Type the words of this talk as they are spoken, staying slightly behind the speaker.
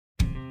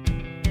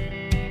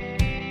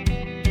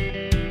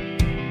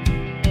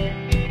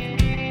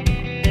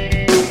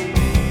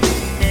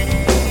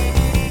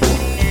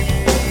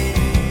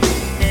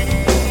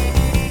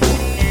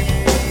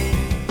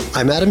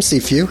I'm Adam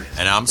Seafew.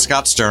 And I'm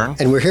Scott Stern.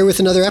 And we're here with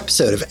another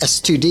episode of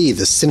S2D,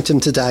 the Symptom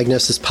to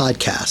Diagnosis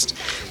podcast.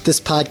 This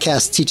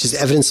podcast teaches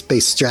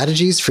evidence-based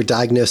strategies for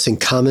diagnosing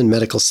common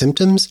medical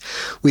symptoms.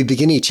 We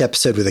begin each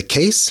episode with a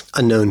case,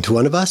 unknown to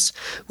one of us.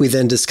 We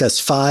then discuss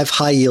 5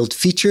 high-yield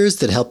features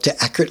that help to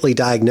accurately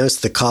diagnose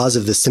the cause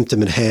of the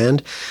symptom at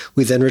hand.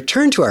 We then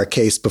return to our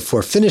case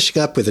before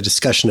finishing up with a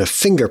discussion of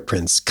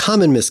fingerprints,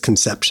 common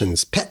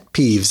misconceptions, pet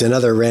peeves, and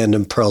other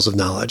random pearls of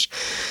knowledge.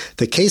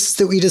 The cases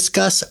that we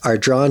discuss are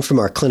drawn from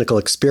our clinical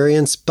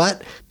experience,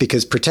 but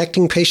because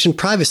protecting patient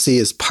privacy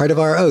is part of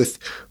our oath,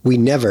 we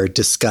never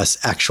discuss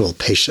actual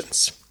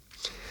patients.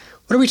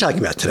 What are we talking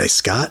about today,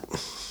 Scott?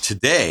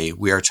 Today,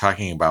 we are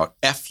talking about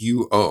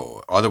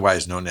FUO,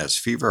 otherwise known as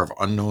fever of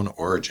unknown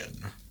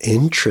origin.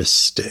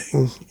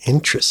 Interesting.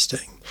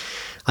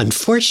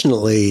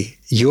 Unfortunately,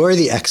 you're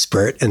the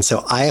expert, and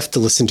so I have to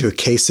listen to a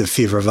case of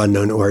fever of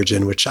unknown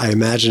origin, which I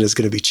imagine is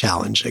going to be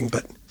challenging,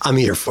 but I'm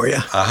here for you.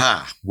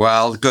 Aha.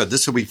 Well, good.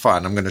 This will be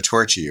fun. I'm going to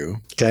torture you.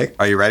 Okay.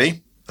 Are you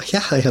ready?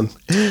 Yeah, I am.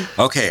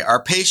 Okay.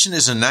 Our patient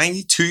is a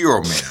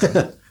 92-year-old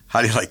man.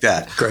 How do you like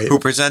that? Great. Who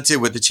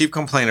presented with the chief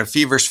complaint of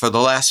fevers for the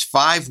last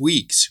 5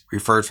 weeks,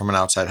 referred from an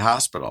outside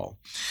hospital.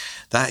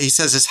 He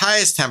says his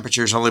highest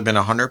temperature has only been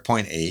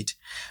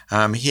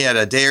 100.8. He had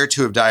a day or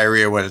two of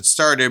diarrhea when it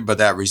started, but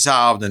that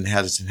resolved and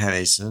hasn't had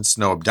any since.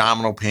 No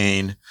abdominal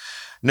pain,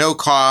 no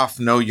cough,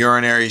 no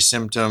urinary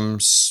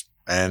symptoms.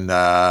 And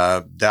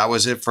that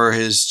was it for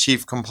his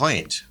chief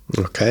complaint.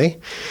 Okay.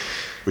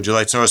 Would you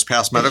like to know his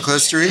past medical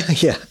history?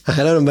 Yeah, I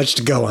don't have much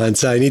to go on,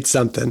 so I need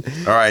something.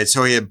 All right.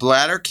 So he had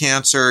bladder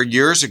cancer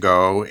years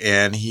ago,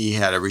 and he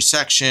had a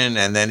resection,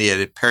 and then he had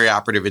a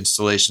perioperative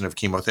installation of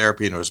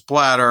chemotherapy into his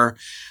bladder.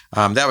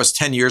 That was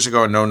 10 years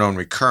ago, no known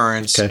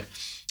recurrence. Okay.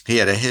 He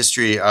had a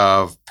history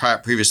of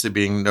previously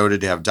being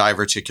noted to have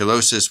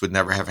diverticulosis with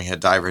never having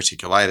had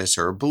diverticulitis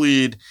or a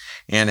bleed,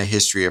 and a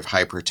history of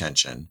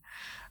hypertension.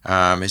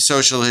 His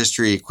social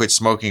history, he quit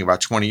smoking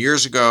about 20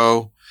 years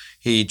ago.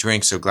 He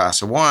drinks a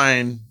glass of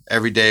wine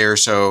every day or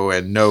so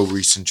and no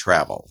recent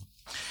travel.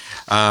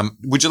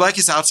 Would you like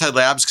his outside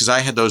labs? Because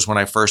I had those when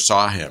I first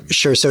saw him.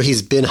 Sure. So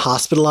he's been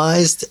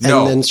hospitalized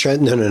and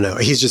then No.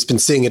 He's just been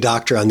seeing a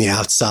doctor on the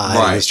outside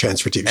and was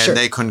transferred to you. And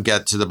they couldn't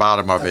get to the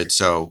bottom of it,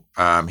 so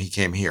he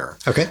came here.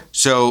 Okay.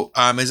 So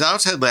his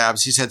outside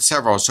labs, he's had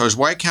several. So his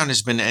white count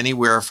has been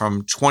anywhere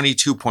from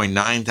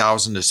 22.9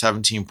 thousand to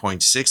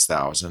 17.6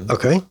 thousand.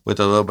 Okay. With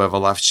a little bit of a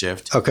left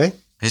shift. Okay.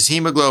 His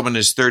hemoglobin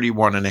is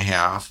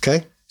 31.5.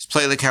 Okay. His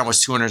platelet count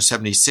was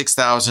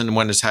 276,000,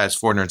 went as high as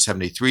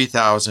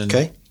 473,000.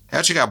 Okay. He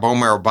actually got bone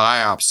marrow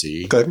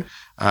biopsy, Good.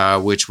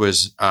 Which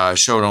was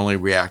showed only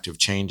reactive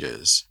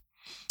changes.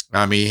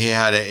 He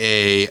had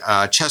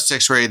a chest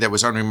X-ray that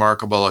was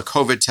unremarkable, a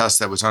COVID test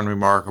that was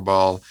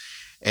unremarkable,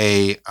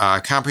 a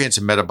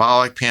comprehensive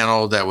metabolic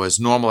panel that was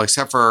normal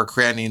except for a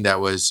creatinine that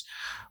was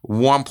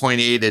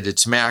 1.8 at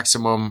its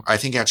maximum, I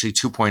think actually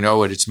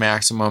 2.0 at its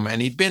maximum. And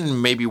he'd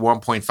been maybe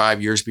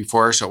 1.5 years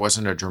before, so it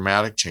wasn't a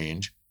dramatic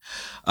change.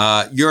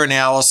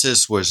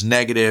 Urinalysis was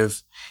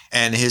negative,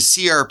 and his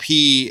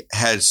CRP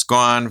has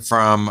gone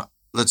from,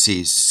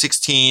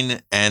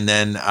 16 and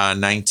then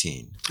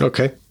 19.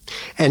 Okay.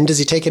 And does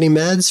he take any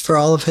meds for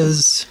all of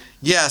his?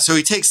 Yeah, so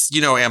he takes,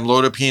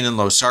 amlodipine and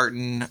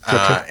losartan,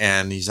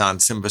 and he's on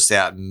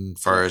simvastatin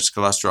for his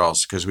cholesterol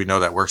because we know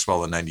that works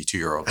well in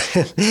 92-year-olds.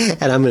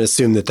 And I'm going to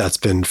assume that that's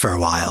been for a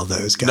while,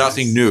 those guys.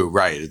 Nothing new,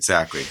 right,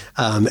 exactly.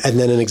 And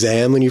then an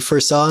exam when you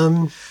first saw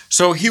him?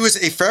 So he was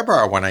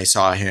afebrile when I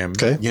saw him.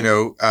 Okay.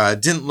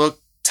 Didn't look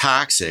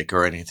toxic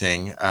or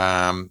anything.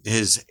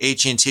 His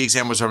HENT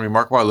exam was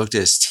unremarkable. I looked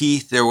at his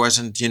teeth. There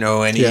wasn't,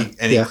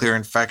 any clear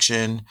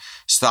infection.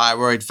 His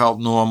thyroid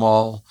felt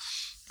normal.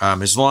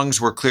 His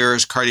lungs were clear.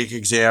 His cardiac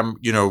exam,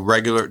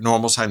 regular,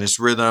 normal sinus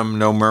rhythm,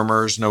 no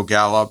murmurs, no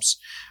gallops.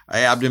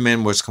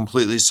 Abdomen was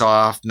completely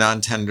soft,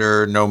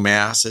 non-tender, no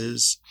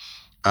masses.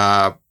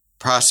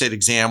 Prostate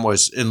exam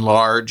was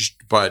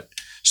enlarged, but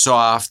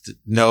soft,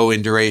 no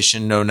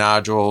induration, no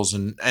nodules,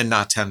 and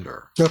not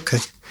tender.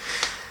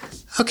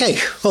 Okay,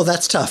 well,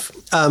 that's tough.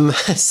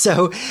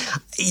 So,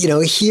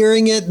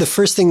 hearing it, the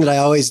first thing that I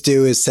always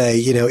do is say,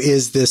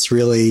 is this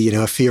really,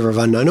 a fever of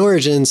unknown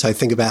origin? So I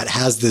think about,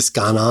 has this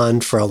gone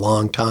on for a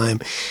long time?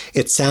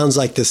 It sounds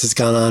like this has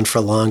gone on for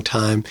a long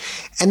time.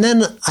 And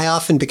then I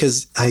often,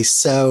 because I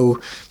so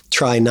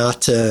try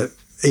not to,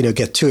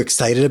 get too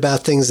excited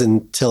about things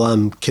until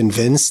I'm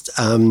convinced,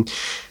 I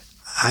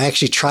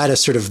actually try to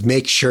sort of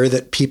make sure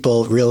that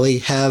people really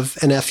have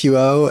an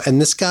FUO. And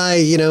this guy,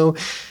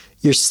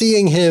 you're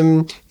seeing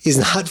him, he's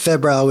not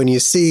febrile. When you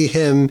see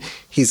him,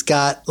 he's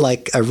got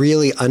like a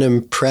really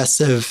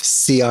unimpressive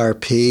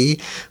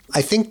CRP.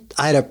 I think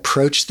I'd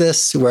approach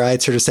this where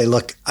I'd sort of say,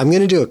 look, I'm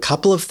going to do a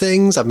couple of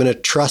things. I'm going to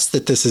trust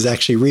that this is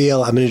actually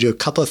real. I'm going to do a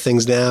couple of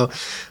things now.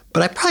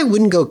 But I probably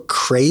wouldn't go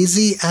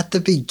crazy at the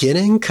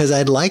beginning because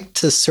I'd like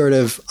to sort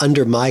of,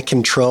 under my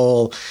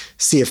control,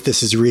 see if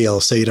this is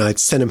real. So, I'd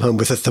send him home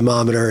with a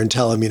thermometer and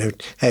tell him,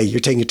 hey, you're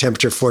taking your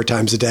temperature 4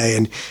 times a day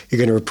and you're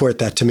going to report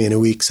that to me in a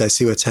week so I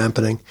see what's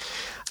happening.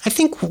 I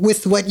think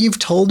with what you've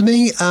told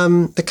me,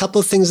 a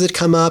couple of things that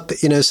come up,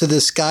 so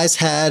this guy's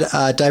had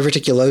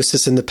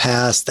diverticulosis in the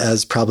past,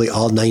 as probably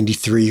all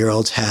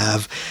 93-year-olds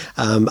have.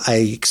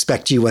 I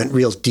expect you went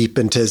real deep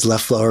into his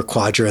left lower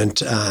quadrant.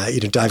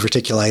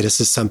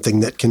 Diverticulitis is something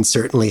that can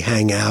certainly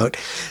hang out.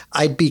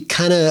 I'd be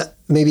kind of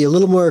maybe a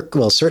little more,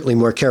 certainly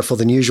more careful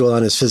than usual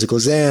on his physical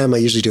exam. I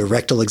usually do a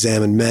rectal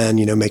exam in men,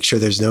 make sure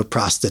there's no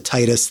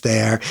prostatitis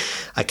there.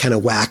 I kind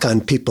of whack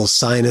on people's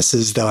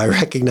sinuses, though I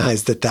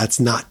recognize that that's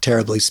not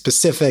terribly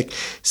specific.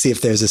 See if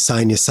there's a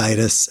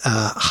sinusitis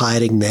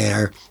hiding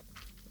there.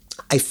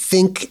 I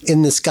think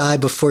in this guy,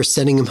 before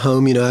sending him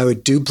home, I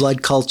would do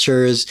blood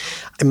cultures.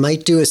 I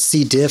might do a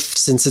C. diff,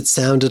 since it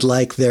sounded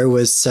like there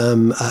was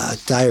some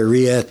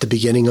diarrhea at the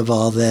beginning of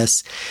all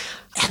this.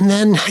 And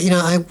then,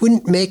 I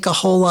wouldn't make a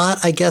whole lot,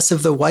 I guess,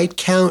 of the white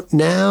count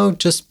now,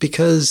 just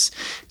because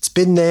it's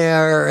been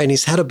there and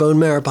he's had a bone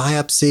marrow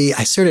biopsy.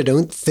 I sort of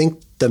don't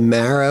think the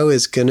marrow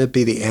is going to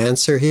be the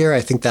answer here.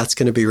 I think that's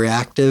going to be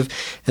reactive,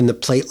 and the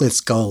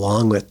platelets go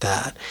along with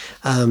that.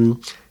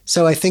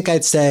 So I think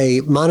I'd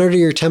say monitor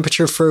your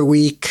temperature for a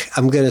week.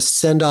 I'm going to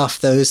send off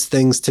those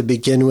things to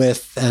begin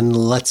with, and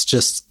let's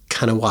just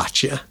kind of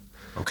watch you.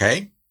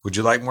 Okay. Would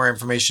you like more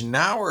information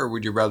now, or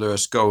would you rather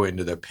us go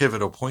into the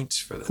pivotal points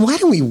for this? Why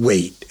don't we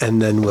wait,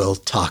 and then we'll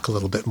talk a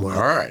little bit more.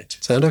 All right.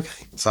 Sound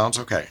okay? Sounds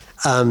okay.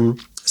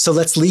 So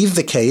let's leave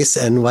the case,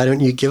 and why don't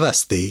you give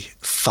us the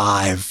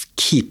 5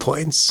 key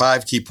points?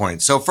 5 key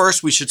points. So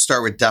first, we should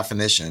start with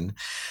definition.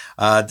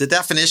 The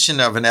definition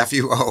of an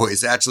FUO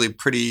is actually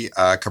pretty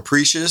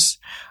capricious.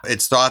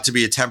 It's thought to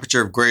be a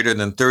temperature of greater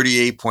than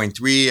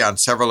 38.3 on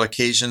several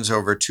occasions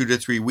over 2 to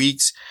 3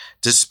 weeks,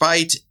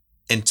 despite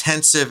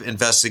intensive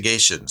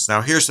investigations.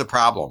 Now, here's the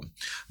problem.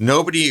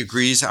 Nobody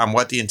agrees on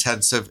what the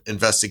intensive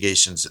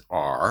investigations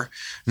are,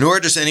 nor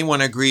does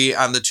anyone agree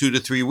on the 2 to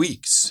 3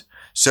 weeks.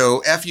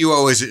 So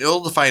FUO is an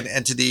ill-defined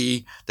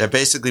entity that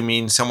basically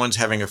means someone's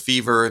having a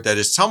fever that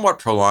is somewhat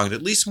prolonged,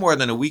 at least more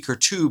than a week or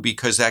 2,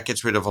 because that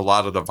gets rid of a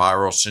lot of the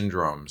viral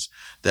syndromes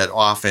that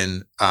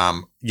often,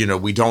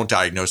 we don't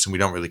diagnose and we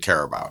don't really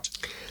care about.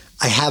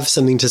 I have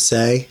something to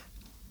say,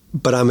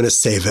 but I'm going to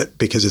save it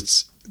because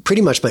it's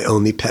pretty much my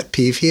only pet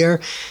peeve here,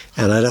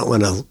 and I don't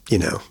want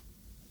to,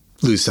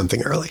 lose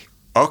something early.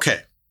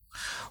 Okay.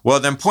 Well,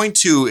 then point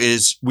 2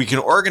 is we can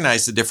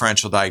organize the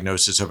differential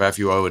diagnosis of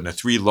FUO into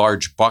 3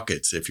 large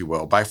buckets, if you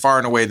will. By far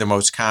and away, the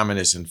most common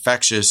is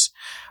infectious,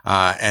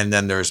 and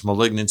then there's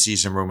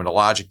malignancies and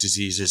rheumatologic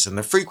diseases, and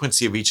the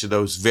frequency of each of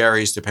those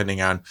varies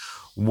depending on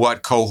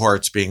what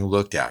cohort's being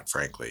looked at,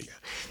 frankly.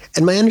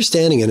 And my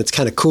understanding, and it's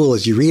kind of cool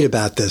as you read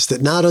about this,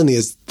 that not only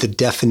is the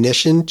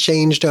definition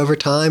changed over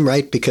time,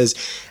 right, because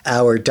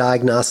our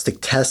diagnostic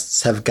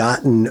tests have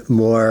gotten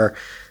more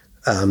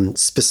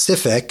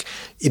specific,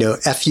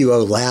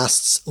 FUO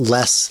lasts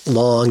less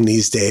long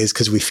these days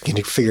because we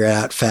can figure it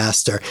out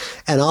faster.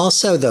 And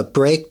also the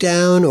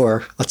breakdown,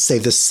 or let's say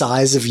the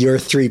size of your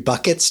 3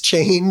 buckets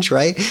change,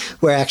 right?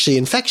 Where actually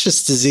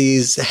infectious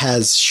disease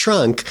has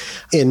shrunk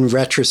in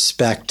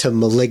retrospect to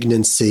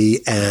malignancy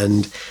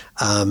and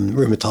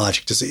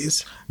rheumatologic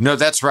disease. No,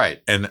 that's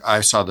right. And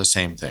I saw the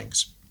same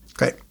things.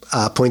 Great.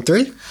 Point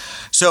 3.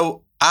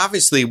 So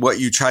obviously, what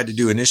you tried to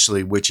do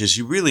initially, which is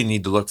you really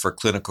need to look for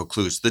clinical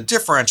clues. The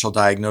differential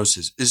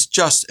diagnosis is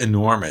just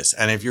enormous.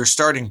 And if you're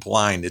starting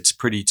blind, it's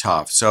pretty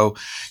tough. So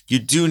you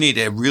do need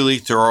a really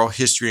thorough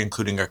history,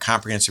 including a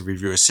comprehensive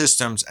review of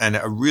systems and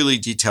a really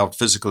detailed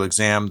physical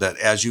exam that,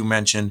 as you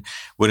mentioned,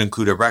 would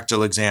include a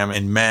rectal exam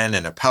in men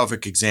and a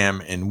pelvic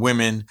exam in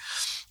women.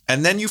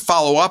 And then you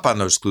follow up on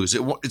those clues.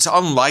 It's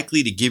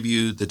unlikely to give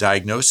you the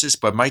diagnosis,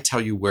 but might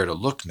tell you where to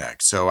look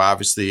next. So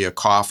obviously a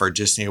cough or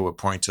dyspnea would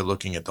point to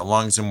looking at the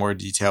lungs in more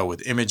detail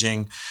with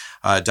imaging.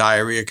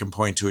 Diarrhea can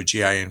point to a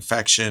GI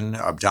infection.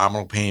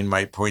 Abdominal pain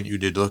might point you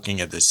to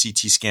looking at the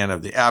CT scan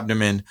of the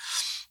abdomen.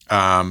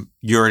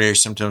 Urinary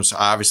symptoms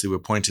obviously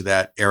would point to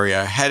that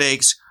area.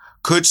 Headaches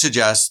could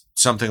suggest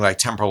something like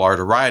temporal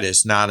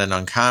arteritis, not an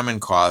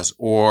uncommon cause,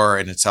 or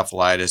an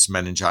encephalitis,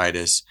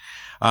 meningitis.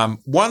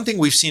 One thing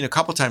we've seen a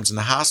couple times in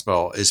the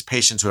hospital is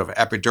patients who have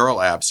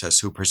epidural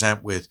abscess who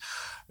present with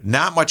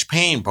not much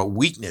pain, but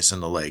weakness in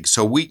the leg.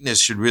 So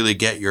weakness should really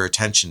get your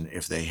attention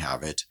if they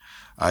have it.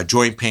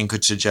 Joint pain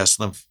could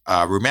suggest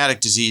rheumatic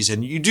disease.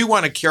 And you do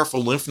want a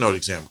careful lymph node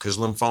exam because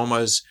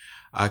lymphomas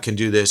can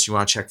do this. You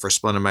want to check for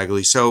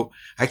splenomegaly. So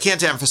I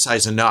can't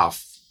emphasize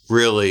enough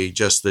really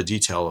just the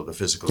detail of the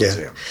physical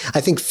exam.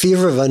 I think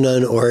fever of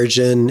unknown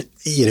origin,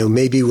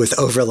 maybe with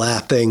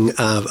overlapping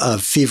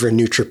of fever and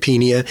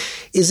neutropenia,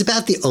 is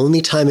about the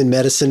only time in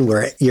medicine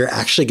where you're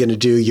actually going to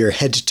do your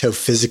head-to-toe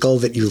physical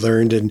that you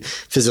learned in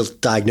physical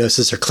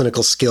diagnosis or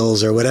clinical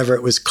skills or whatever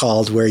it was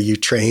called where you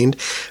trained,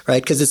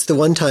 right? Because it's the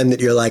one time that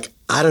you're like,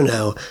 I don't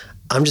know,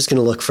 I'm just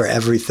going to look for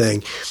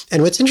everything.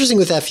 And what's interesting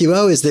with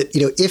FUO is that,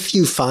 if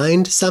you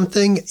find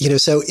something,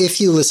 so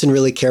if you listen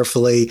really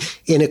carefully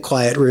in a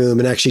quiet room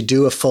and actually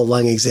do a full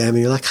lung exam and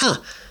you're like,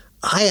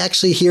 I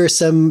actually hear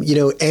some,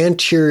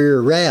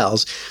 anterior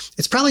rails.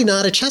 It's probably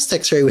not a chest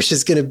x-ray, which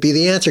is going to be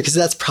the answer because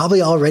that's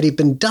probably already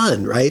been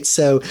done, right?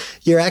 So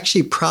you're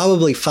actually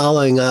probably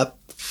following up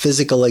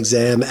physical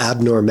exam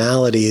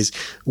abnormalities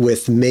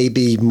with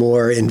maybe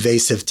more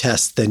invasive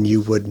tests than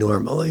you would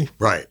normally.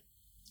 Right.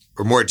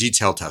 Or more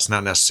detailed tests,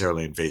 not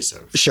necessarily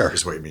invasive. Sure.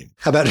 Is what you mean.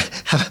 How about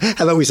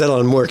we settle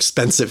on more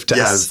expensive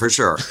tests? Yeah, for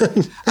sure.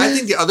 I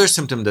think the other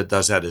symptom that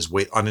does that is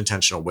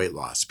unintentional weight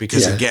loss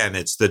because, again,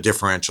 it's the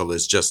differential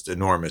is just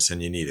enormous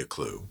and you need a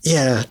clue.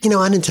 Yeah.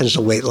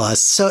 unintentional weight loss.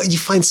 So you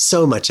find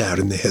so much out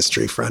in the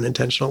history for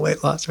unintentional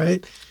weight loss,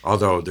 right?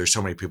 Although there's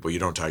so many people you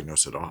don't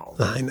diagnose at all.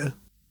 I know.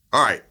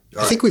 All right.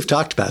 I think we've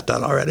talked about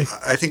that already.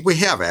 I think we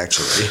have,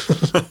 actually.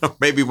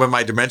 Maybe with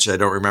my dementia, I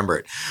don't remember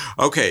it.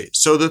 Okay,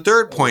 so the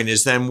third point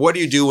is then what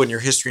do you do when your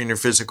history and your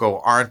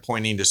physical aren't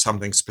pointing to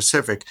something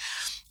specific?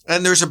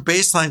 And there's a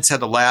baseline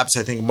set of labs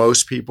I think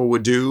most people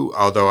would do,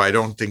 although I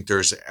don't think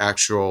there's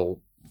actual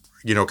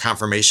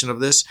confirmation of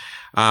this.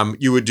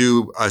 You would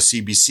do a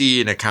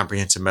CBC and a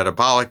comprehensive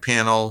metabolic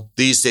panel.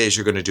 These days,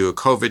 you're going to do a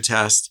COVID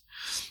test,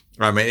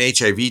 an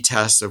HIV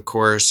test, of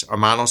course. A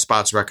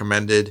monospot's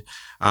recommended.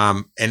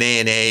 An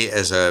ANA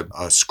as a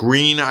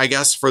screen, I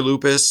guess, for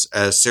lupus,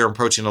 as serum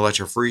protein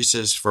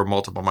electrophoresis for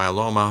multiple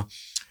myeloma,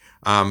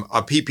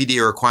 a PPD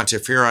or a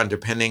quantiferon,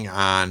 depending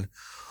on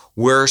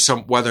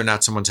whether or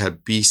not someone's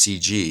had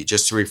BCG.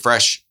 Just to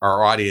refresh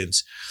our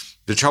audience,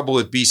 the trouble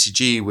with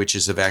BCG, which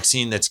is a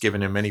vaccine that's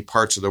given in many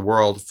parts of the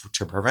world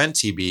to prevent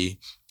TB,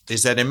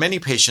 is that in many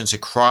patients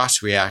it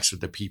cross-reacts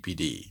with the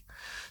PPD.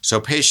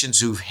 So patients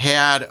who've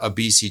had a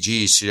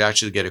BCG should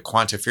actually get a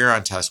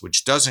quantiferon test,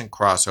 which doesn't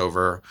cross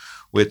over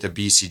with the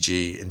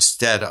BCG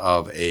instead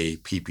of a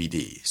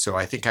PPD. So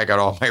I think I got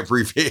all my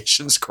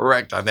abbreviations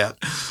correct on that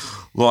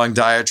long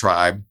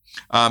diatribe.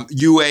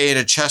 UA and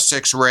a chest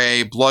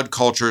x-ray, blood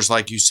cultures,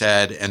 like you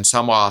said, and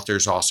some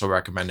authors also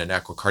recommend an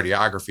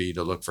echocardiography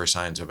to look for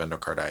signs of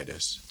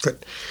endocarditis.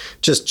 But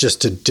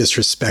just to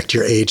disrespect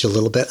your age a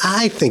little bit,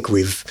 I think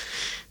we've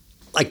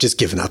just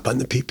given up on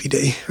the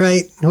PPD,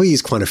 right? We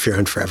use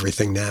quantiferon for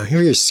everything now.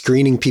 Here you're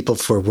screening people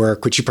for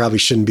work, which you probably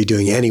shouldn't be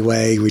doing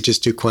anyway. We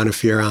just do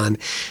quantiferon.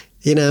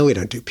 We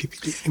don't do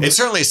PPD anymore. It's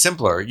certainly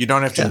simpler. You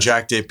don't have to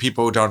inject it.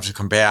 People don't have to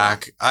come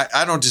back.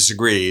 I don't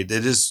disagree. It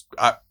is,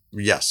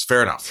 yes,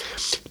 fair enough.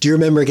 Do you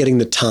remember getting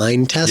the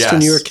Tyne test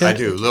when you were a kid? I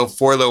do.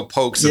 Four little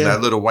pokes and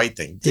that little white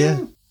thing. Yeah.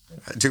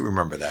 I do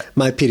remember that.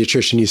 My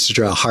pediatrician used to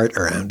draw a heart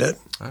around it.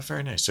 Oh,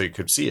 very nice. So you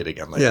could see it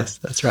again later. Yes,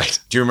 that's right.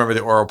 Do you remember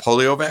the oral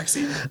polio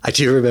vaccine? I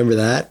do remember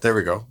that. There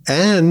we go.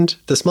 And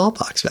the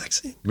smallpox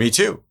vaccine. Me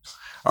too.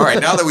 All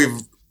right. Now that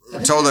we've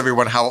told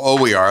everyone how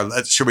old we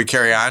are, should we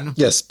carry on?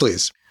 Yes,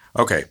 please.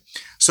 Okay.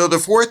 So the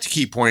fourth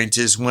key point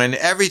is when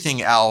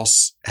everything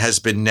else has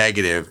been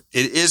negative,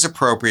 it is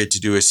appropriate to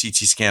do a CT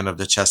scan of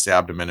the chest,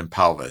 abdomen, and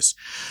pelvis.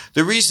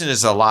 The reason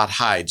is a lot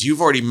hides.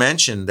 You've already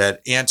mentioned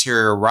that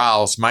anterior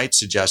rales might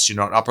suggest, an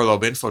upper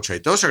lobe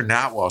infiltrate. Those are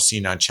not well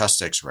seen on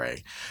chest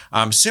x-ray.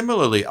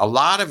 Similarly, a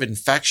lot of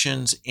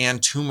infections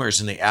and tumors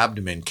in the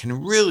abdomen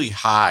can really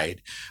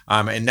hide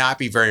and not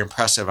be very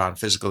impressive on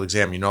physical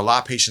exam. A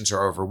lot of patients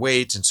are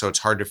overweight, and so it's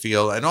hard to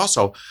feel. And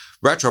also,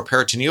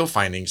 retroperitoneal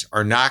findings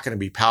are not going to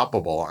be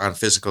palpable on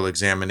physical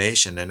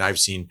examination. And I've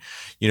seen,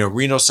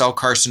 renal cell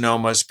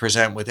carcinomas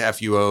present with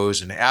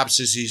FUOs and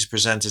abscesses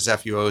present as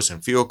FUOs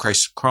and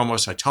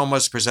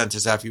pheochromocytomas present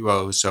as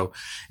FUOs. So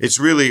it's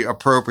really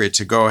appropriate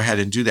to go ahead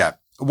and do that.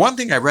 One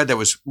thing I read that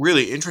was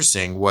really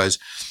interesting was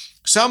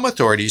some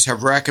authorities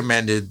have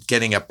recommended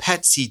getting a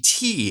PET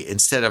CT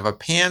instead of a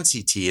pan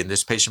CT in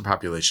this patient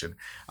population.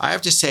 I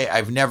have to say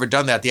I've never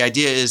done that. The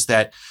idea is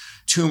that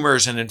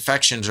tumors and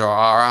infections are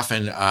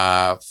often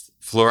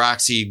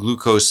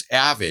fluoroxyglucose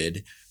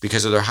avid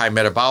because of their high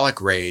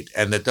metabolic rate,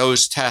 and that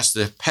those tests,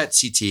 the PET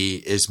CT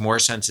is more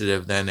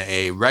sensitive than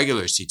a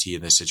regular CT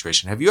in this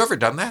situation. Have you ever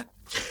done that?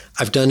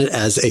 I've done it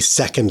as a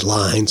second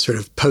line, sort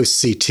of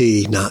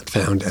post-CT, not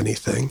found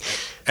anything.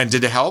 And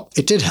did it help?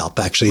 It did help,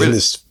 actually, really?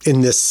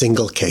 in this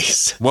single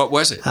case. What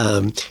was it?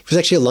 It was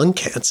actually a lung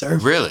cancer.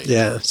 Really?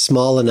 Yeah,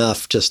 small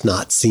enough, just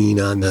not seen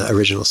on the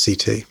original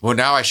CT. Well,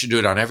 now I should do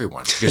it on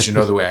everyone because you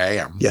know the way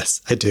I am.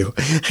 Yes, I do.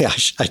 Yeah,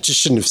 I just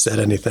shouldn't have said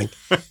anything.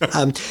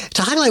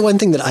 To highlight one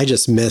thing that I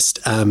just missed,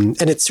 and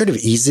it's sort of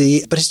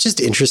easy, but it's just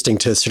interesting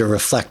to sort of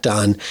reflect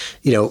on,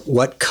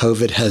 what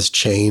COVID has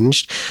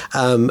changed.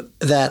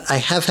 That I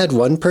have had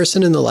one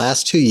person in the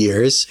last 2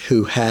 years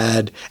who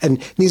had,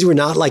 and these were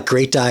not like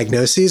great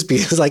diagnoses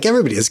because like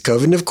everybody has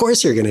COVID, and of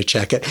course you're going to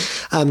check it.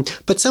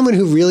 But someone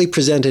who really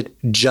presented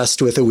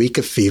just with a week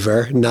of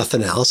fever,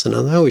 nothing else,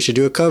 and we should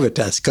do a COVID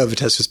test. COVID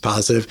test was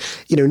positive.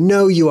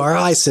 No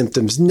URI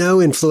symptoms,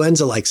 no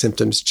influenza-like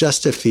symptoms,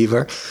 just a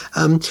fever.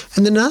 And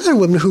then another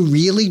woman who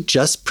really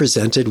just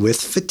presented with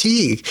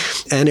fatigue.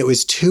 And it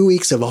was 2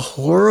 weeks of a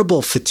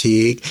horrible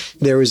fatigue.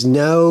 There was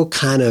no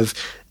kind of,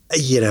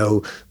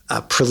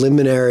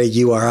 preliminary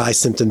URI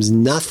symptoms,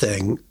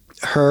 nothing.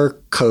 Her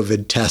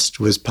COVID test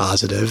was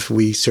positive.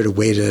 We sort of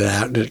waited it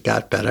out and it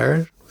got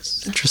better.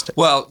 Interesting.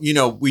 Well,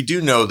 we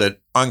do know that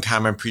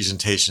uncommon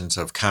presentations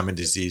of common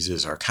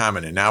diseases are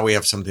common. And now we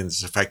have something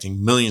that's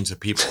affecting millions of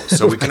people.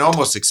 So we can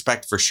almost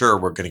expect for sure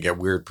we're going to get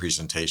weird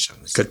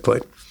presentations. Good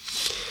point.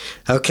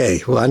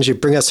 Okay, well, why don't you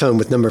bring us home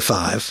with number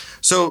 5?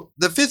 So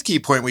the fifth key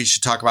point we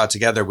should talk about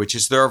together, which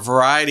is there are a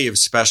variety of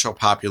special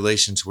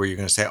populations where you're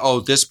going to say, oh,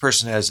 this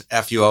person has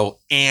FUO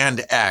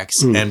and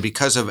X. And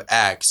because of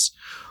X,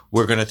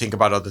 we're going to think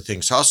about other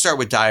things. So I'll start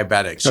with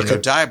diabetics. Okay.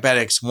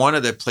 Diabetics, one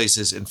of the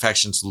places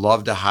infections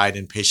love to hide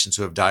in patients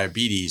who have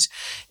diabetes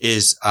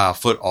is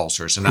foot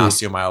ulcers and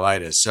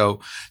osteomyelitis. So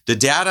the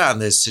data on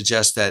this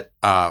suggests that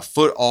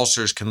foot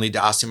ulcers can lead to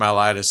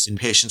osteomyelitis in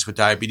patients with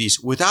diabetes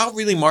without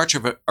really much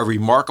of a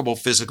remarkable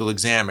physical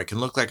exam. It can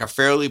look like a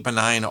fairly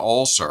benign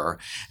ulcer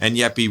and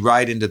yet be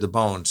right into the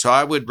bone. So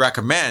I would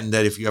recommend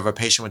that if you have a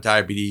patient with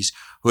diabetes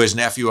who has an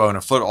FUO and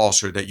a foot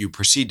ulcer, that you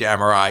proceed to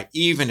MRI,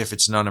 even if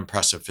it's an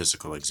unimpressive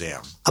physical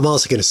exam. I'm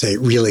also going to say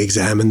really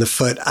examine the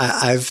foot.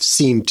 I've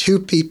seen 2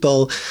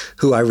 people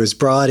who I was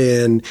brought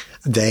in.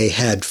 They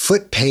had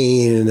foot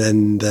pain,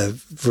 and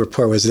the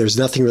report was there's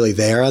nothing really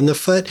there on the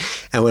foot.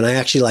 And when I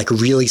actually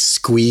really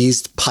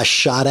squeezed, pus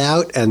shot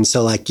out. And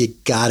so you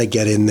got to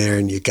get in there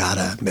and you got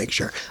to make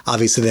sure.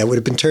 Obviously, that would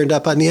have been turned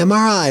up on the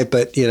MRI,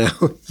 but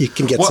you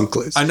can get some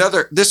clues.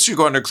 This should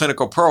go under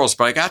clinical pearls,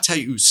 but I got to tell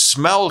you,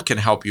 smell can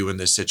help you in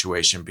this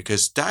situation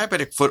because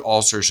diabetic foot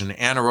ulcers and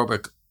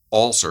anaerobic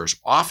ulcers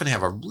often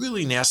have a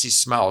really nasty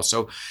smell.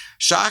 So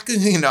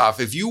shockingly enough,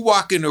 if you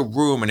walk in a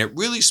room and it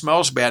really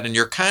smells bad and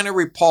you're kind of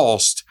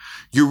repulsed,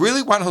 you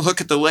really want to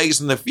look at the legs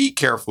and the feet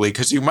carefully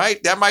because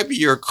that might be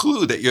your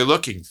clue that you're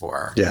looking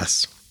for.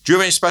 Yes. Do you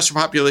have any special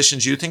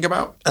populations you think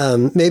about?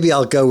 Maybe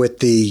I'll go with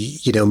the,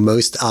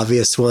 most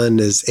obvious one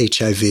is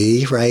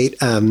HIV, right?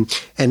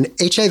 And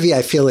HIV,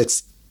 I feel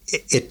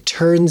it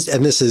turns,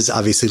 and this is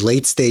obviously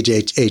late stage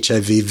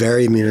HIV,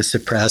 very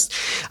immunosuppressed.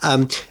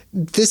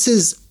 This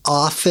is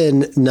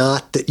often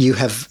not that you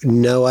have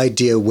no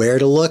idea where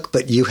to look,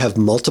 but you have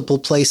multiple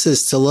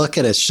places to look,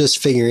 and it's just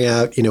figuring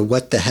out,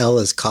 what the hell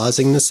is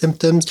causing the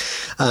symptoms.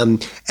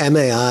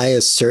 MAI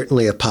is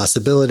certainly a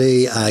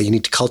possibility. You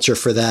need to culture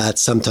for that,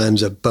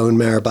 sometimes a bone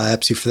marrow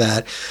biopsy for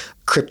that.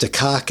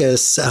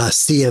 Cryptococcus,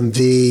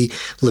 CMV,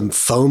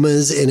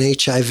 lymphomas in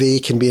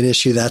HIV can be an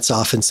issue. That's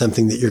often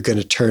something that you're going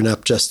to turn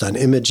up just on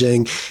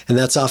imaging. And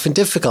that's often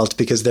difficult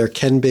because there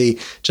can be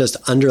just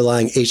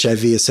underlying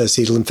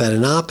HIV-associated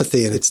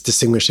lymphadenopathy, and it's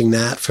distinguishing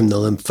that from the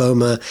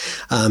lymphoma.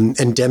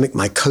 Endemic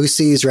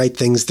mycoses, right?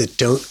 Things that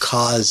don't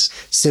cause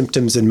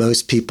symptoms in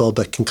most people,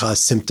 but can cause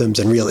symptoms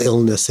and real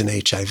illness in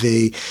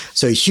HIV.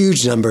 So a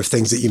huge number of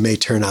things that you may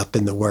turn up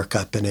in the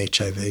workup in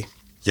HIV.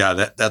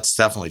 Yeah, that's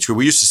definitely true.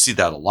 We used to see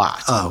that a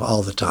lot. Oh,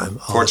 all the time.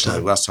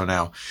 Fortunately, less so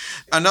now.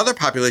 Another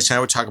population I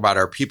would talk about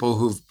are people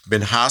who've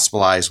been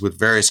hospitalized with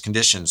various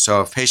conditions. So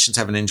if patients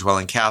have an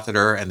indwelling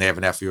catheter and they have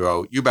an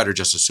FUO, you better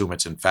just assume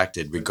it's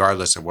infected,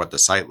 regardless of what the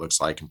site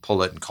looks like, and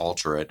pull it and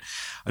culture it.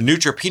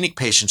 Neutropenic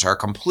patients are a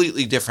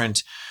completely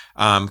different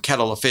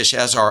kettle of fish,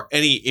 as are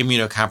any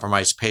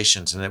immunocompromised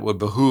patients. And it would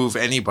behoove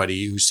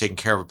anybody who's taking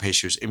care of a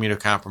patient who's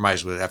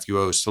immunocompromised with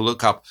FUOs to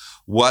look up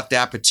what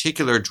that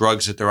particular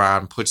drugs that they're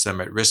on puts them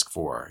at risk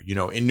for. In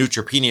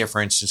neutropenia,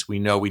 for instance, we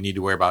know we need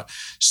to worry about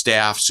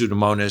staph,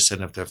 Pseudomonas,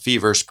 and if the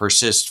fevers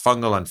persist,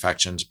 fungal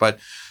infections. But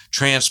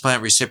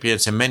transplant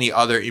recipients and many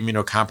other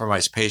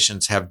immunocompromised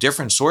patients have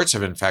different sorts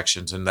of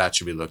infections, and that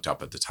should be looked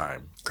up at the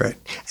time. Great.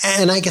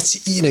 And I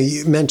guess,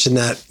 you mentioned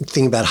that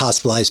thing about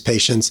hospitalized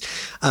patients.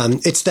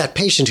 It's that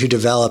patient who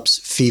develops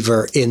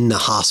fever in the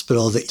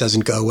hospital that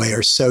doesn't go away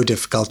or so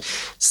difficult.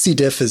 C.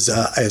 diff is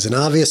an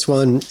obvious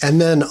one. And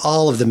then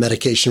all of the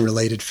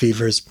medication-related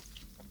fevers.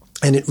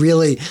 And it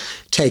really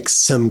takes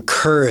some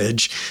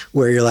courage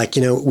where you're like,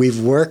 we've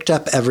worked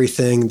up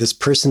everything. This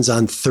person's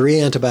on 3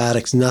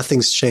 antibiotics.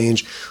 Nothing's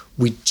changed.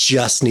 We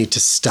just need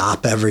to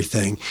stop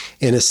everything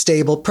in a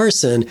stable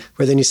person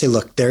where then you say,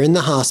 look, they're in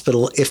the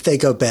hospital. If they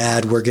go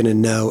bad, we're going to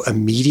know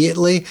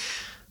immediately.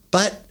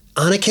 But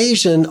on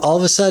occasion, all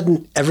of a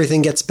sudden,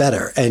 everything gets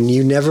better. And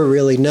you never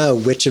really know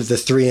which of the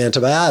 3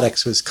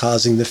 antibiotics was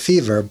causing the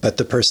fever, but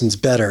the person's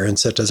better. And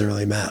so it doesn't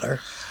really matter.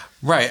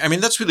 Right. I mean,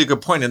 that's really a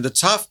good point. And the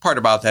tough part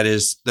about that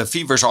is the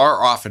fevers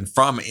are often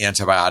from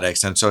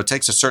antibiotics. And so it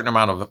takes a certain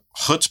amount of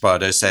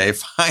chutzpah to say,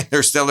 fine,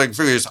 they're still in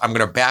fevers, I'm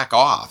going to back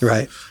off.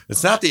 Right.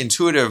 It's not the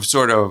intuitive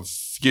sort of,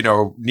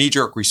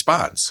 knee-jerk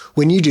response.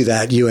 When you do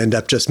that, you end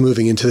up just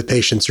moving into the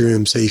patient's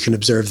room so you can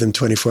observe them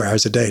 24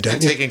 hours a day,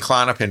 don't you? Taking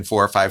Klonopin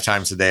 4 or 5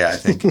 times a day, I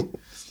think.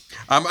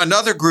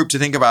 Another group to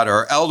think about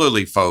are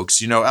elderly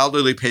folks.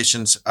 Elderly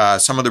patients,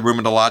 some of the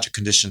rheumatologic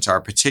conditions are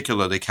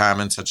particularly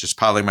common, such as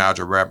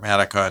polymyalgia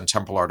rheumatica and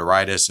temporal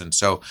arteritis. And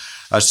so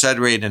a SED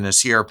rate and a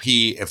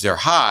CRP, if they're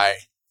high,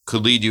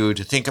 could lead you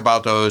to think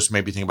about those,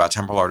 maybe think about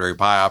temporal artery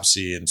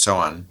biopsy and so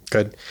on.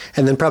 Good.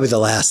 And then probably the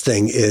last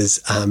thing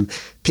is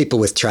people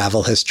with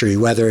travel history,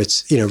 whether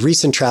it's,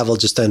 recent travel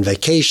just on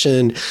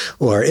vacation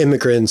or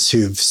immigrants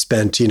who've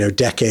spent,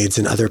 decades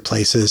in other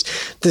places.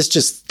 This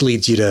just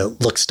leads you to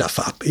look stuff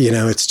up.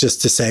 It's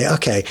just to say,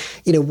 okay,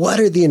 what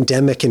are the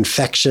endemic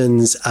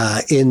infections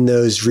in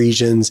those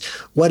regions?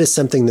 What is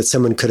something that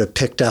someone could have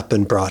picked up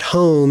and brought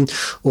home?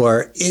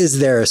 Or is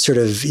there a sort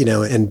of,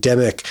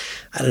 endemic,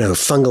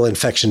 fungal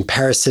infection,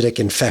 parasitic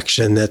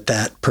infection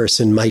that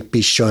person might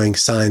be showing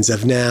signs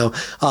of now,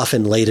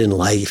 often late in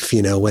life,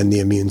 when the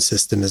immune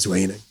system is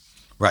waning.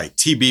 Right.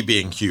 TB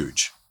being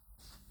huge.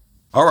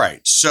 All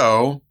right.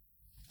 So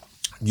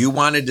you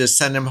wanted to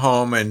send him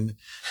home and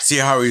see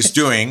how he's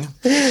doing.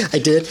 I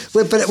did.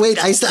 But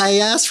wait, I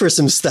asked for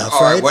some stuff,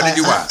 All right? What did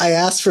you want? I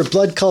asked for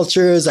blood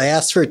cultures. I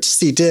asked for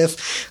C.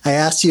 diff. I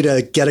asked you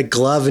to get a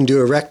glove and do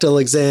a rectal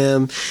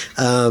exam.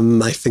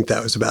 I think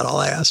that was about all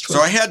I asked for. So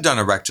I had done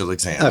a rectal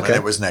exam and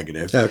it was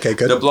negative. Okay,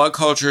 good. The blood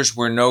cultures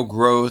were no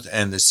growth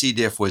and the C.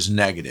 diff was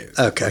negative.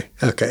 Okay.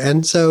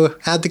 And so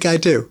how'd the guy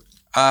do?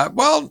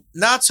 Well,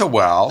 not so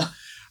well.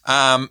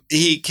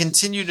 He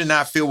continued to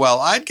not feel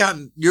well.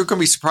 You're going to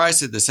be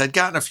surprised at this. I'd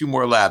gotten a few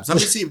more labs. Let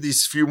me see if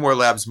these few more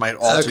labs might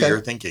alter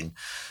your thinking.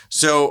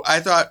 So I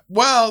thought,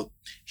 well,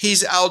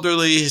 he's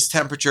elderly. His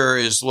temperature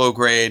is low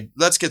grade.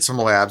 Let's get some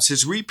labs.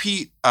 His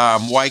repeat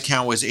white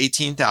count was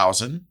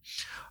 18,000,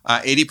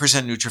 80%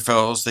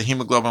 neutrophils. The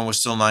hemoglobin was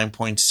still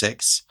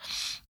 9.6.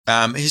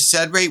 His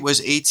SED rate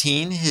was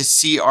 18. His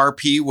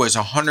CRP was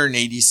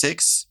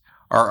 186,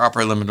 our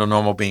upper limit of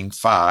normal being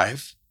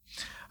 5.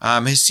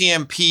 His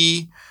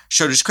CMP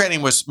showed his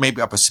creatinine was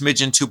maybe up a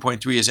smidgen,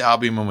 2.3. His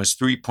albumin was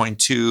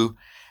 3.2,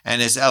 and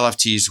his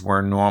LFTs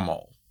were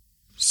normal.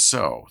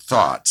 So,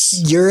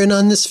 thoughts? Urine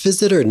on this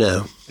visit or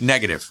no?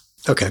 Negative.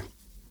 Okay.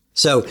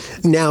 So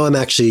now I'm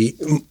actually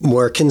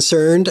more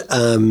concerned.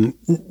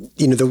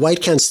 The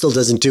white count still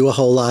doesn't do a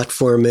whole lot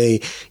for me.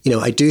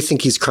 I do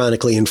think he's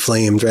chronically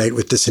inflamed, right,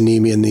 with this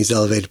anemia and these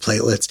elevated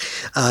platelets.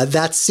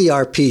 That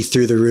CRP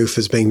through the roof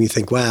has made me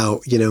think, wow,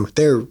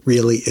 there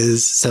really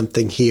is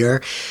something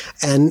here.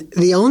 And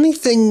the only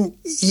thing,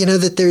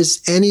 that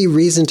there's any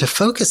reason to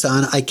focus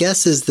on, I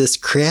guess, is this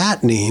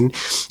creatinine.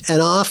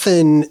 And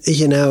often,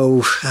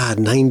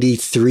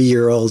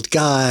 93-year-old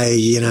guy,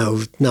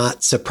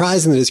 not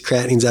surprising that his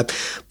creatinine's up,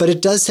 but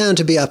it does sound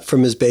to be up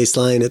from his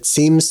baseline. It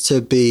seems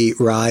to be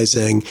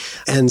rising.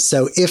 And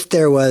so if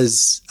there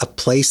was a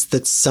place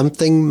that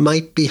something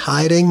might be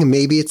hiding,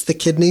 maybe it's the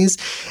kidneys.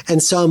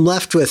 And so I'm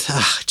left with,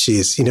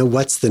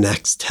 what's the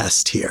next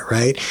test here,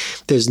 right?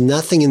 There's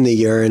nothing in the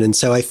urine. And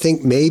so I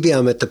think maybe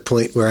I'm at the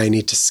point where I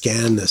need to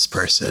scan this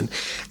person.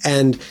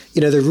 And,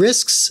 the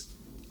risks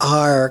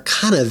are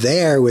kind of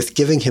there with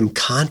giving him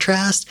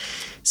contrast.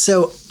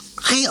 So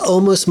I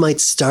almost might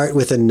start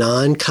with a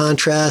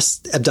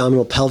non-contrast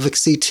abdominal pelvic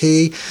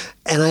CT.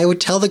 And I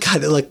would tell the guy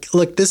that,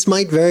 look, this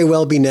might very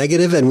well be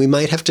negative and we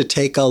might have to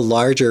take a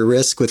larger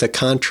risk with a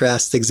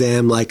contrast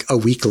exam like a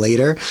week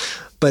later.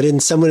 But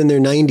in someone in their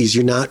 90s,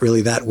 you're not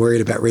really that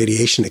worried about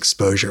radiation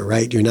exposure,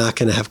 right? You're not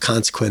going to have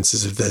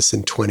consequences of this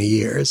in 20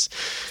 years.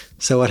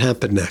 So what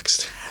happened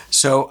next?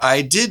 So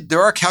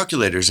there are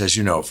calculators, as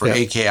you know, for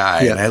AKI,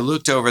 and I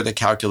looked over the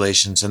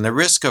calculations, and the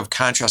risk of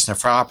contrast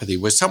nephropathy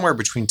was somewhere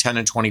between 10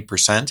 and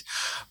 20%,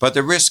 but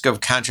the risk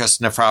of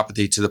contrast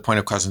nephropathy to the point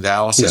of causing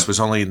dialysis was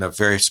only in the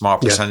very small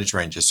percentage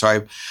ranges.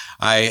 So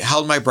I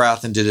held my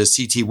breath and did a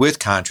CT with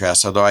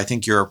contrast, although I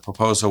think your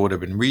proposal would have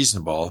been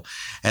reasonable,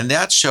 and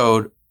that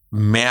showed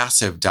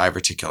massive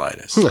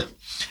diverticulitis.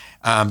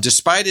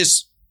 Despite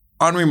his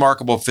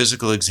unremarkable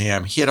physical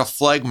exam, he had a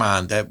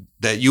phlegmon that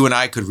you and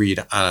I could read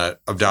on an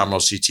abdominal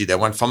CT that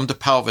went from the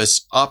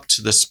pelvis up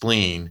to the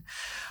spleen.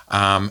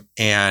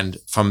 And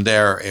from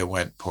there, it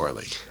went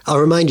poorly. I'll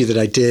remind you that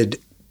I did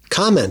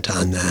comment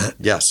on that.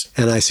 Yes.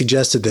 And I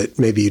suggested that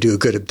maybe you do a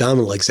good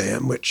abdominal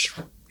exam, which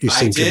you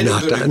seem to have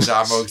not done. I did a good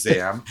abdominal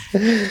exam.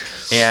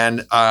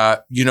 And,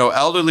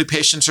 elderly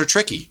patients are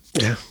tricky.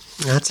 Yeah.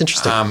 That's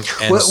interesting.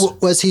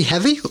 Was he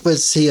heavy?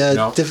 Was he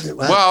no. different?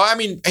 Wow. Well, I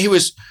mean, he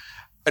was,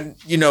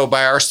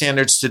 by our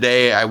standards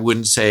today, I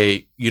wouldn't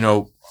say,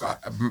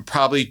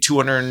 probably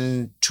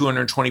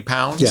 220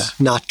 pounds. Yeah,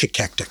 not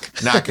cachectic.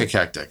 Not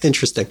cachectic.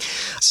 Interesting.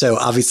 So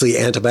obviously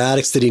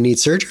antibiotics. Did he need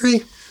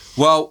surgery?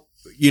 Well,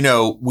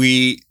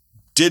 we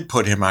did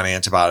put him on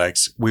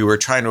antibiotics. We were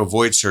trying to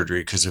avoid surgery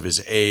because of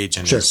his age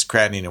and his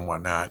creatinine and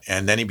whatnot.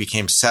 And then he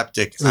became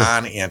septic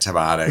on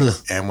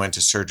antibiotics and went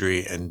to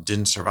surgery and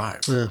didn't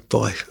survive.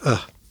 Boy.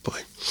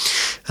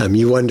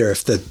 You wonder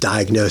if the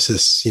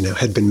diagnosis,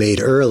 had been made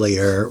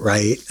earlier,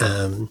 right?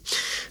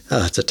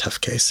 It's a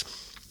tough case.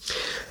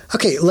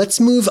 Okay, let's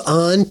move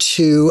on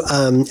to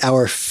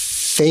our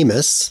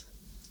famous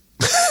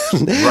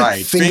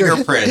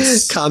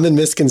fingerprints. Common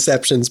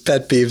misconceptions,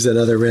 pet peeves, and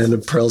other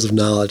random pearls of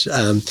knowledge.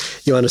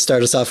 You want to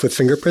start us off with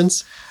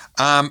fingerprints?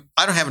 I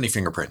don't have any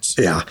fingerprints.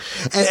 Yeah.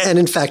 And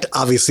in fact,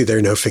 obviously there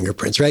are no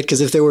fingerprints, right?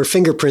 Because if there were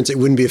fingerprints, it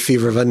wouldn't be a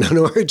fever of unknown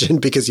origin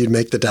because you'd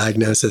make the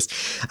diagnosis.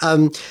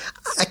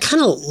 I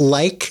kind of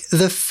like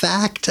the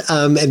fact,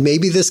 and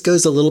maybe this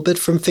goes a little bit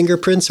from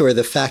fingerprints or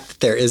the fact that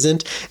there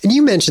isn't. And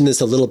you mentioned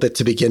this a little bit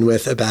to begin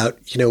with about,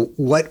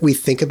 what we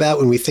think about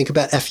when we think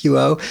about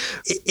FUO.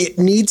 It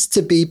needs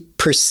to be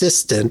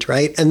persistent,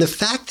 right? And the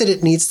fact that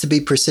it needs to be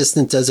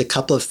persistent does a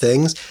couple of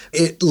things.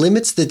 It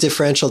limits the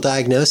differential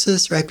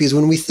diagnosis, right? Because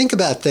when we think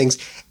about things,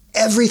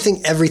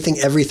 everything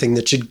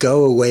that should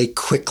go away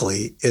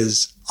quickly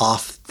is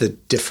off the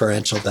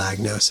differential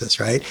diagnosis,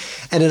 right?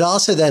 And it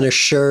also then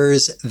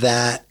assures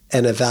that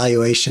an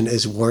evaluation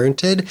is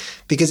warranted,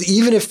 because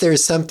even if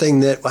there's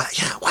something that,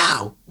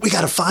 wow, we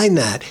got to find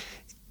that.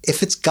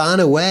 If it's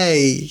gone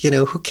away,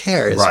 who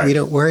cares? Right. We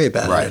don't worry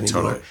about it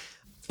anymore. Totally.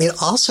 It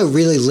also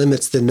really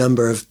limits the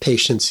number of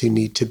patients who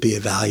need to be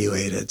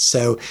evaluated.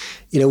 So,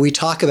 we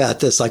talk about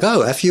this like,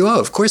 FUO,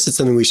 of course it's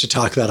something we should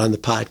talk about on the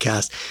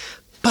podcast.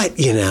 But,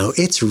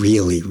 it's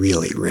really,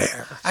 really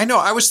rare. I know.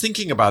 I was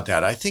thinking about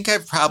that. I think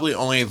I've probably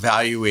only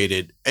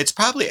evaluated, it's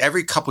probably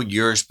every couple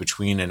years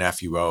between an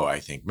FUO, I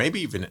think.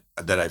 Maybe even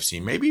that I've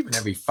seen, maybe even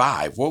every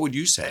 5. What would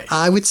you say?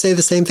 I would say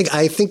the same thing.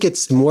 I think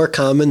it's more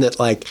common that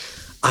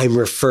I'm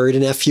referred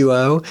an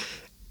FUO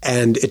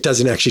and it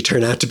doesn't actually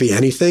turn out to be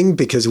anything,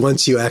 because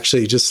once you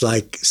actually just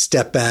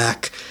step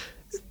back,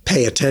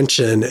 pay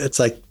attention,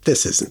 it's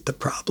this isn't the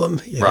problem.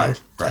 Right.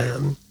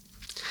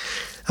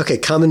 Okay,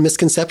 common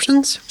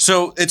misconceptions?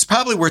 So it's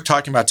probably worth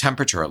talking about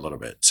temperature a little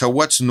bit. So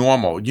what's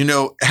normal?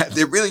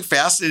 The really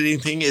fascinating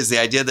thing is the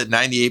idea that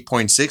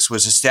 98.6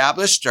 was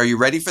established. Are you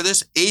ready for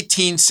this?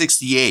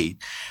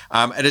 1868,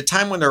 at a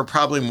time when there were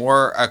probably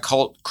more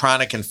occult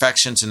chronic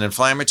infections and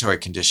inflammatory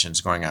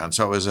conditions going on.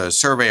 So it was a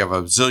survey of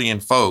a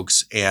zillion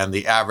folks, and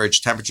the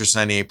average temperature is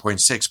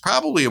 98.6,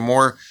 probably a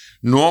more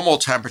normal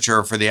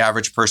temperature for the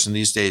average person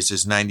these days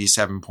is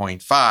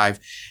 97.5.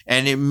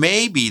 And it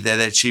may be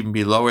that it should even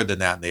be lower than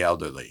that in the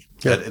elderly.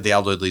 Yeah. The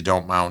elderly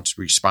don't mount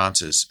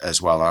responses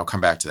as well. I'll come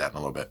back to that in a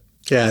little bit.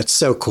 Yeah, it's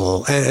so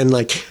cool. And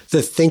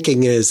the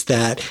thinking is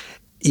that,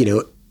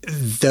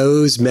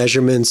 those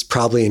measurements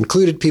probably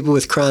included people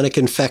with chronic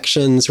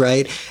infections,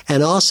 right?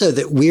 And also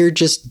that we're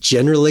just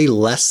generally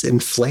less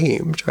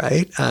inflamed,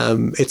 right?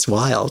 It's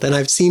wild. And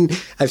I've seen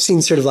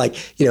sort of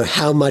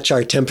how much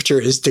our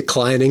temperature is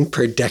declining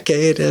per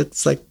decade.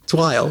 It's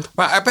wild.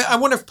 Well, I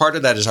wonder if part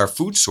of that is our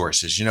food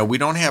sources. We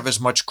don't have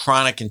as much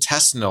chronic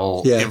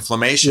intestinal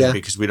inflammation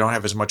because we don't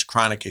have as much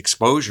chronic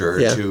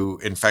exposure to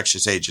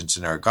infectious agents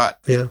in our gut.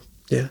 Yeah.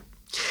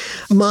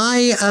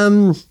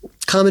 My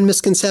common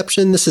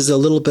misconception, this is a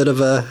little bit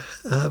of a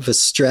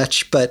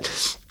stretch,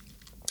 but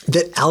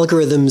that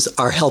algorithms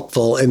are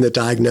helpful in the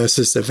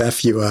diagnosis of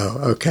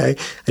FUO, okay?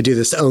 I do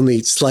this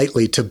only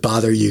slightly to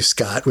bother you,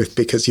 Scott,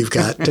 because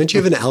don't you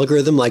have an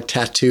algorithm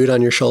tattooed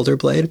on your shoulder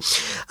blade?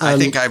 I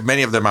think I have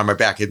many of them on my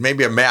back. It may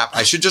be a map.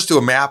 I should just do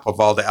a map of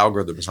all the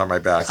algorithms on my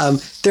back.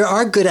 There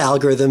are good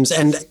algorithms,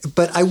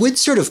 but I would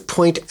sort of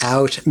point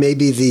out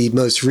maybe the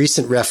most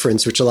recent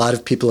reference, which a lot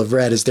of people have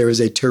read, is there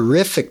was a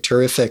terrific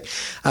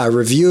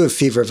review of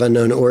Fever of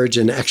Unknown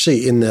Origin,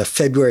 actually in the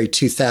February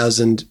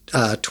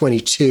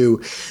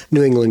 2022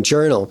 New England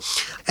Journal.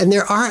 And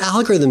there are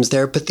algorithms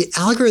there, but the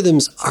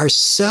algorithms are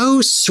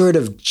so sort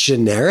of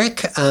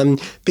generic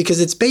because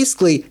it's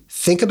basically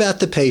think about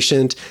the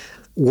patient,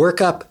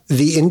 work up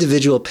the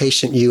individual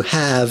patient you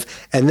have,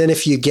 and then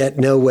if you get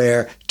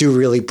nowhere, do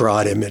really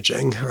broad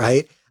imaging,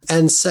 right?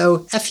 And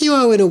so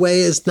FUO in a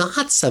way is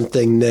not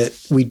something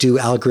that we do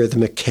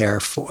algorithmic care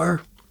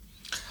for.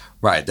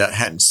 Right. That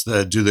hence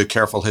do the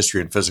careful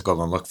history and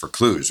physical and look for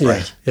clues,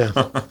 right? Yeah.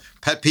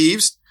 Pet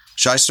peeves?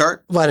 Should I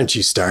start? Why don't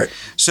you start?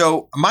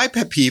 So my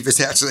pet peeve is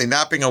actually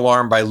not being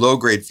alarmed by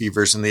low-grade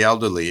fevers in the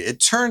elderly. It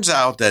turns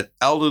out that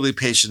elderly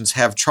patients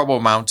have trouble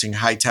mounting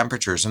high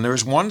temperatures. And there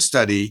was one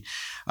study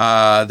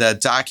that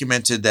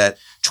documented that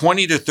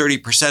 20 to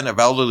 30% of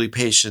elderly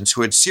patients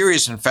who had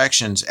serious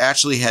infections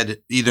actually had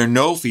either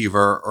no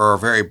fever or a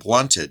very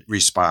blunted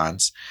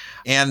response.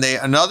 And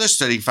another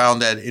study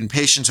found that in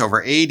patients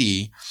over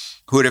 80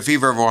 who had a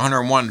fever of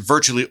 101,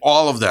 virtually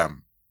all of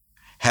them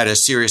had a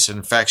serious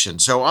infection.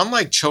 So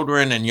unlike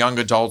children and young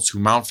adults who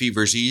mount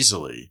fevers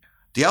easily,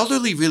 the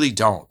elderly really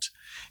don't.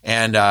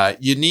 And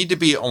you need to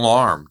be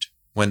alarmed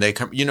when they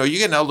come. You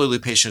get an elderly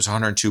patient who's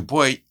 102.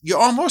 Boy, you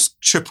almost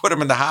should put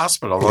them in the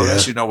hospital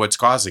unless you know what's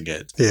causing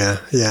it. Yeah,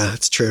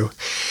 it's true.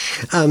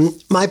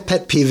 My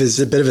pet peeve is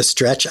a bit of a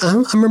stretch.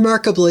 I'm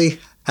remarkably,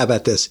 how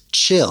about this,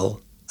 chill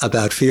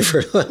about Fever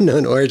of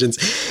Unknown Origins.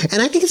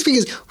 And I think it's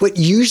because what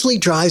usually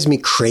drives me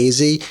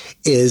crazy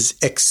is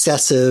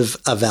excessive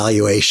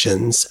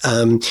evaluations.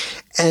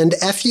 And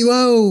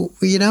FUO,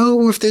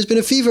 if there's been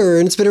a fever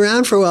and it's been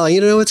around for a while, you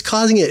don't know what's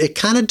causing it. It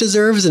kind of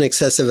deserves an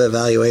excessive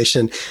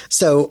evaluation.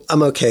 So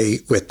I'm okay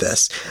with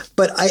this.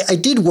 But I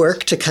did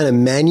work to kind of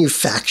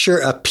manufacture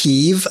a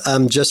peeve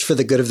just for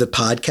the good of the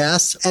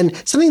podcast. And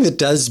something that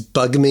does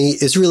bug me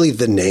is really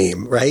the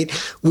name, right?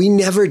 We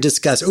never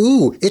discuss,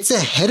 it's a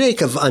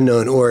headache of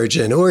unknown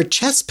origin or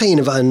chest pain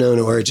of unknown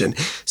origin.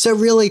 So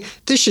really,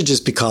 this should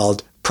just be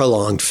called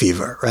prolonged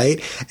fever,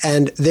 right?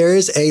 And there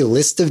is a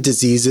list of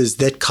diseases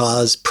that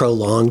cause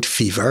prolonged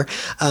fever.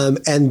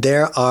 And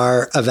there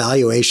are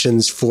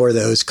evaluations for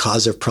those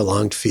cause of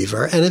prolonged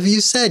fever. And if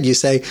you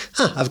say,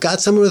 I've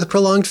got someone with a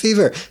prolonged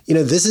fever,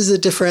 this is a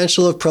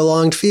differential of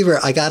prolonged fever.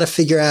 I got to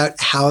figure out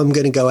how I'm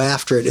going to go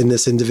after it in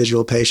this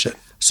individual patient.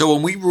 So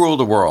when we rule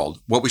the world,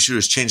 what we should do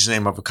is change the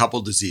name of a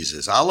couple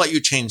diseases. I'll let you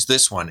change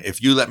this one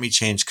if you let me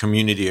change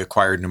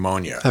community-acquired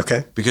pneumonia.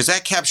 Okay. Because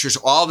that captures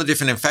all the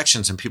different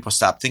infections and people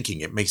stop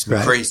thinking. It makes me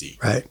crazy.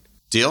 Right.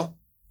 Deal?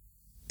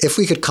 If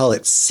we could call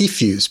it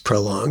CFU's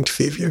prolonged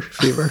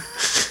fever.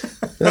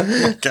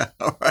 Okay.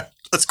 All right.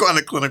 Let's go on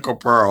to clinical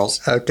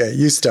pearls. Okay.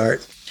 You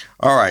start.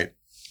 All right.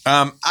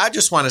 I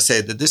just want to say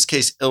that this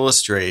case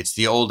illustrates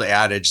the old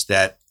adage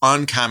that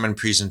uncommon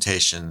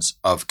presentations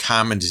of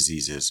common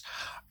diseases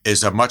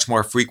is a much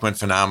more frequent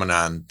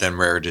phenomenon than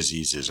rare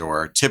diseases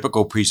or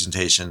typical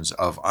presentations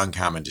of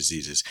uncommon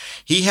diseases.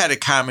 He had a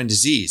common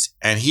disease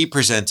and he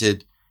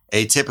presented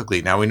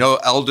atypically. Now, we know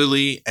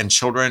elderly and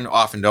children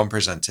often don't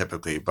present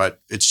typically,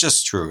 but it's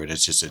just true and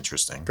it's just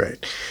interesting.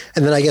 Great.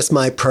 And then I guess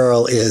my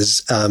pearl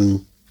is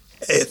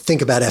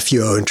think about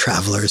FUO and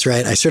travelers,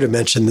 right? I sort of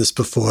mentioned this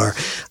before.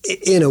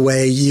 In a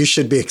way, you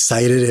should be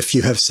excited if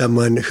you have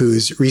someone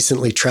who's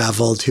recently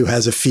traveled, who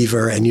has a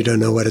fever and you don't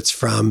know what it's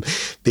from,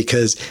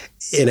 because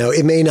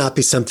it may not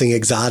be something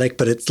exotic,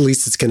 but at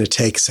least it's going to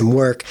take some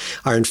work.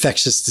 Our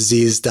infectious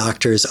disease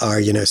doctors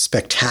are,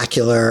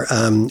 spectacular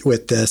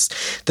with this.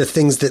 The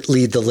things that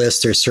lead the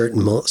list are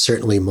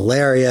certainly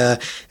malaria,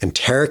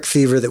 enteric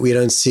fever that we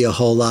don't see a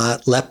whole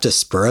lot,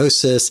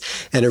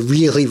 leptospirosis, and a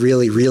really,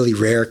 really, really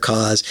rare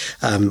cause,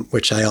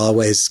 which I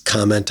always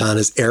comment on,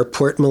 is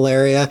airport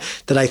malaria,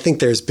 that I think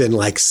there's been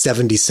like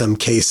 70 some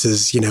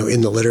cases,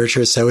 in the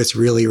literature. So it's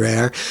really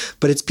rare.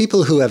 But it's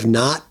people who have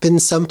not been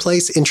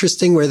someplace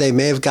interesting where they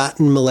may have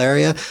gotten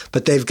malaria,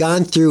 but they've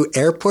gone through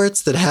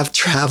airports that have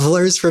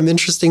travelers from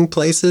interesting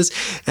places.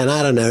 And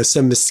I don't know,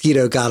 some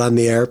mosquito got on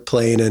the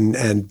airplane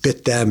and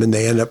bit them and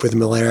they end up with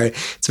malaria.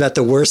 It's about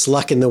the worst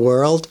luck in the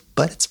world,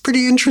 but it's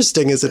pretty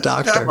interesting as a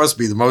doctor. That must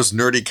be the most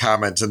nerdy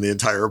comment in the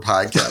entire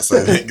podcast.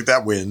 I think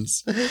that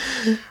wins.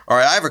 All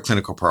right, I have a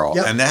clinical pearl,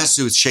 and that has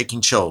to do with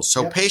shaking chills.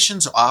 So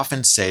patients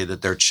often say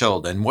that they're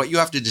chilled, and what you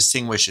have to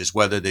distinguish is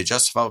whether they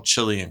just felt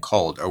chilly and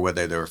cold or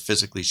whether they were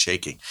physically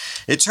shaking.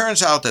 It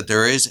turns out that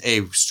there is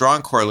a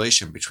strong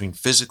correlation between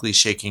physically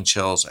shaking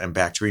chills and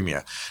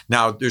bacteremia.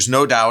 Now, there's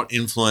no doubt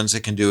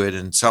influenza can do it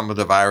and some of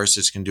the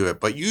viruses can do it,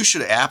 but you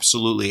should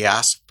absolutely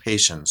ask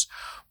patients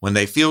when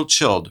they feel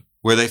chilled,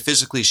 were they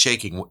physically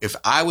shaking? If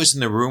I was in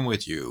the room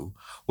with you,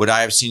 would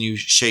I have seen you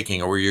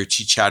shaking or were your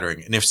teeth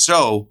chattering? And if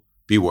so,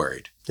 be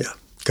worried. Yeah,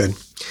 good.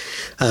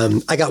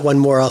 I got one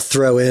more I'll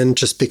throw in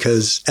just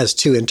because as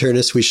two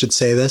internists, we should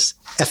say this.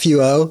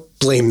 FUO,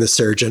 blame the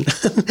surgeon.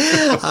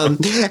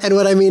 And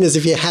what I mean is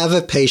if you have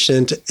a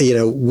patient,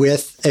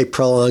 with a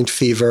prolonged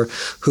fever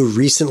who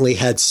recently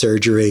had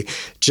surgery,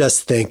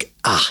 just think,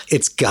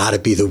 it's got to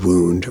be the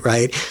wound,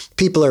 right?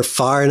 People are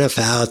far enough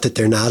out that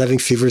they're not having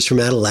fevers from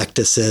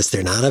atelectasis.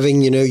 They're not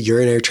having,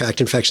 urinary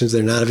tract infections.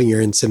 They're not having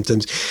urine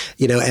symptoms,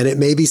 and it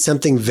may be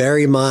something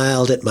very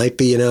mild. It might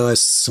be, a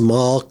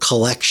small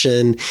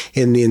collection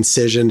in the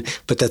incision,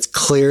 but that's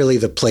clearly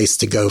the place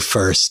to go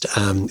first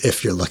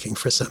if you're looking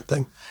for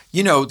something.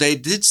 They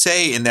did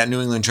say in that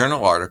New England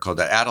Journal article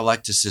that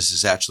atelectasis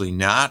is actually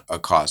not a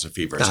cause of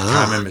fever. It's a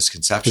common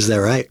misconception. Is that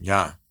right?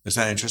 Yeah. Is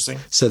that interesting?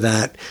 So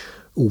that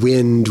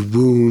wind,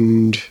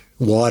 wound,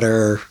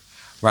 water.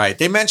 Right.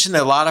 They mentioned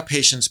that a lot of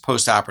patients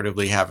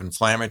postoperatively have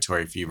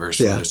inflammatory fevers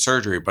from the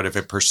surgery, but if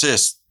it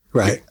persists,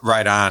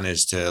 right on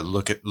is to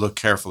look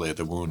carefully at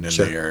the wound in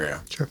the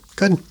area. Sure.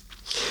 Good.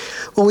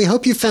 Well, we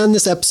hope you found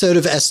this episode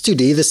of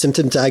S2D, the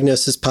Symptom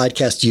Diagnosis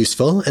Podcast,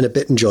 useful and a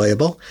bit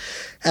enjoyable.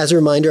 As a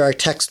reminder, our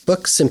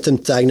textbook, Symptom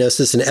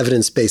Diagnosis and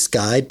Evidence-Based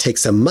Guide,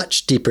 takes a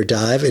much deeper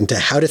dive into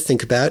how to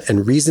think about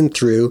and reason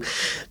through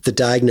the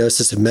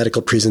diagnosis of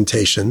medical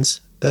presentations,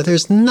 though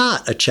there's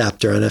not a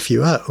chapter on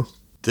FUO.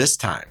 This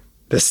time.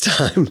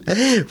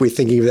 We're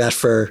thinking of that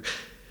for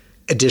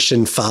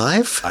edition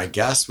 5? I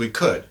guess we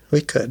could.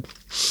 We could.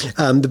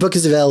 The book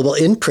is available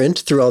in print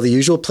through all the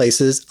usual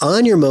places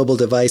on your mobile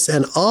device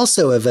and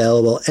also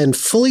available and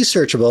fully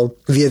searchable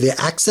via the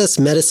Access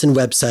Medicine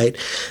website,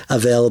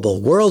 available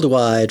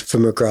worldwide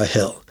from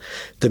McGraw-Hill.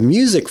 The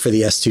music for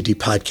the S2D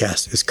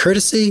podcast is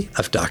courtesy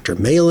of Dr.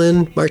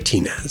 Malin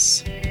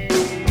Martinez.